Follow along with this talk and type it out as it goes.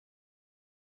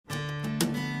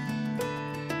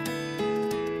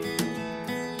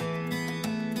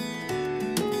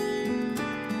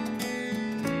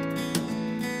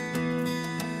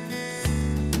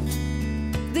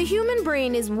human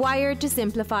brain is wired to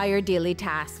simplify our daily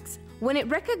tasks. When it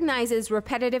recognizes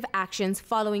repetitive actions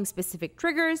following specific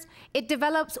triggers, it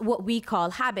develops what we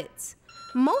call habits.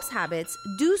 Most habits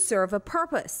do serve a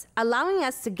purpose, allowing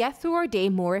us to get through our day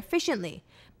more efficiently.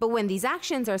 But when these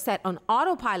actions are set on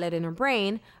autopilot in our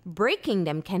brain, breaking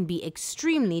them can be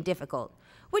extremely difficult,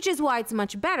 which is why it's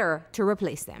much better to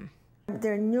replace them.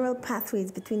 There are neural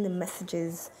pathways between the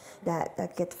messages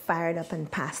that get fired up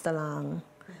and passed along,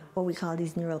 what we call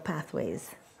these neural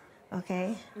pathways,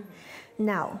 okay? Mm-hmm.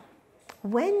 Now,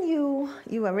 when you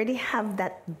already have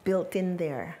that built in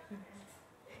there,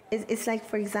 it's like,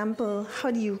 for example, how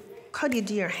do you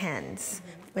do your hands?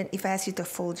 If I ask you to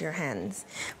fold your hands,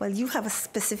 well, you have a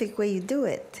specific way you do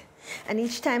it. And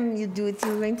each time you do it,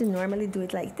 you're going to normally do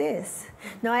it like this.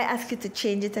 Now I ask you to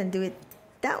change it and do it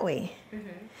that way.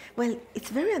 Mm-hmm. Well, it's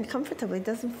very uncomfortable. It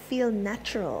doesn't feel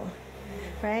natural,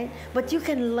 right? But you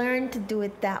can learn to do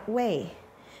it that way.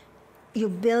 You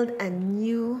build a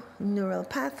new neural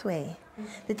pathway.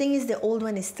 Mm-hmm. The thing is, the old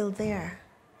one is still there.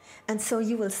 And so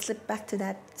you will slip back to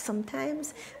that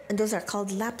sometimes, and those are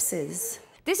called lapses.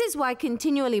 This is why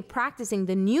continually practicing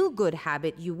the new good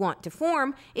habit you want to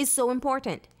form is so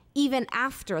important, even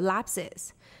after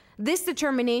lapses. This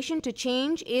determination to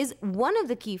change is one of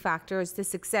the key factors to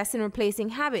success in replacing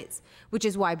habits, which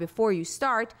is why before you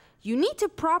start, you need to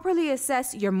properly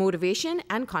assess your motivation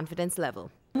and confidence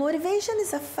level. Motivation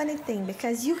is a funny thing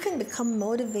because you can become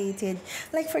motivated.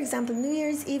 Like, for example, New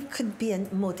Year's Eve could be a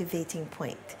motivating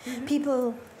point. Mm-hmm.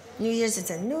 People, New Year's is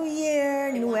a new year,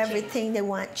 new everything, they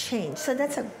want change. So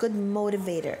that's a good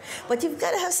motivator. But you've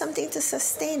got to have something to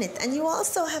sustain it. And you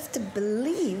also have to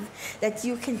believe that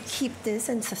you can keep this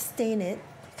and sustain it,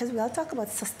 because we all talk about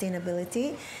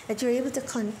sustainability, that you're able to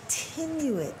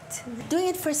continue it. Mm-hmm. Doing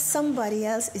it for somebody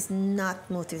else is not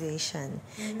motivation.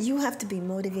 Mm-hmm. You have to be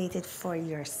motivated for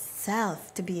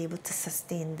yourself to be able to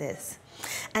sustain this.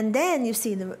 And then you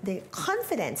see the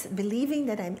confidence, believing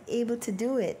that I'm able to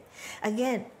do it.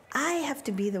 Again, I have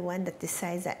to be the one that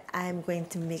decides that I'm going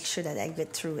to make sure that I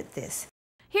get through with this.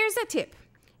 Here's a tip.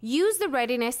 Use the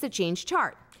readiness to change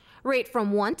chart. Rate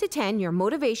from 1 to 10 your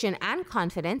motivation and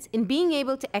confidence in being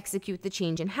able to execute the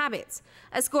change in habits.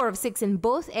 A score of 6 in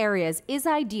both areas is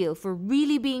ideal for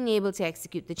really being able to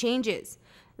execute the changes.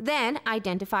 Then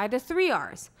identify the 3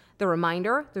 R's: the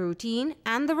reminder, the routine,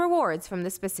 and the rewards from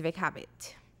the specific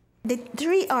habit. The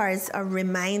 3 R's are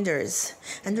reminders,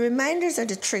 and the reminders are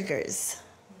the triggers.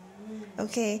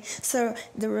 Okay, so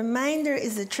the reminder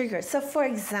is the trigger. So for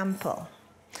example,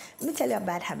 let me tell you a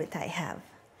bad habit I have.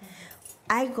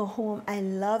 I go home, I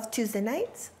love Tuesday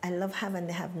nights, I love have and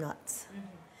have-nots. Mm-hmm.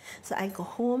 So I go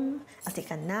home, I'll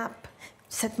take a nap,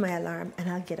 set my alarm,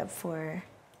 and I'll get up for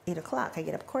 8 o'clock. I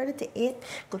get up 7:45,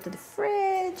 go to the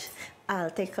fridge, I'll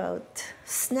take out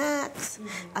snacks,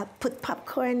 mm-hmm. I'll put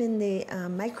popcorn in the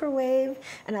microwave,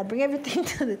 and I'll bring everything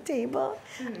to the table,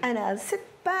 mm-hmm. and I'll sit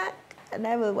back, and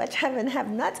I will watch have and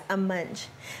have-nots and munch.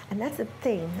 And that's the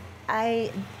thing.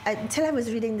 Until I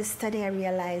was reading this study, I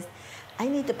realized I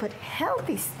need to put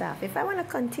healthy stuff. If I want to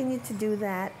continue to do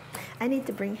that, I need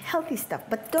to bring healthy stuff.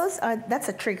 But that's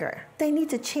a trigger. I need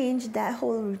to change that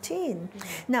whole routine.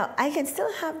 Mm-hmm. Now, I can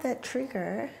still have that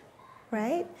trigger,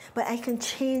 right? But I can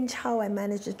change how I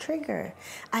manage the trigger.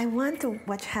 I want to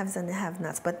watch haves and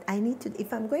have-nots, but I need to,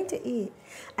 if I'm going to eat,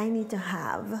 I need to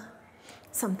have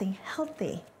something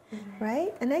healthy. Mm-hmm.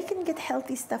 Right? And I can get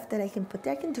healthy stuff that I can put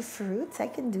there. I can do fruits. I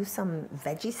can do some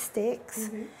veggie sticks.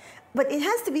 Mm-hmm. But it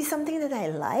has to be something that I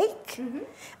like. Mm-hmm.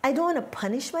 I don't want to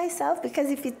punish myself, because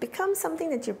if it becomes something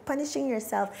that you're punishing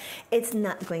yourself, it's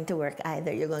not going to work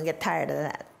either. You're going to get tired of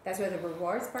that. That's where the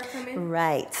rewards part come in?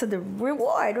 Right. So the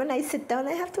reward, when I sit down,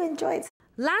 I have to enjoy it.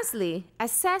 Lastly,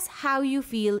 assess how you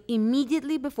feel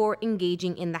immediately before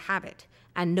engaging in the habit,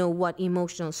 and know what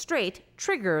emotional state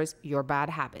triggers your bad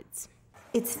habits.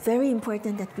 It's very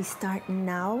important that we start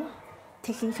now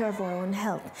taking care of our own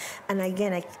health. And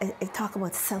again, I talk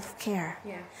about self-care.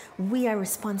 Yeah. We are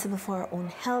responsible for our own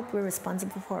health. We're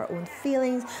responsible for our own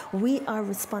feelings. We are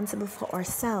responsible for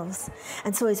ourselves.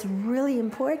 And so it's really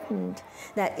important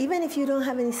that even if you don't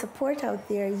have any support out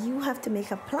there, you have to make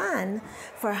a plan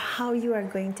for how you are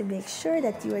going to make sure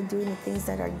that you are doing the things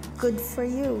that are good for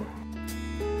you.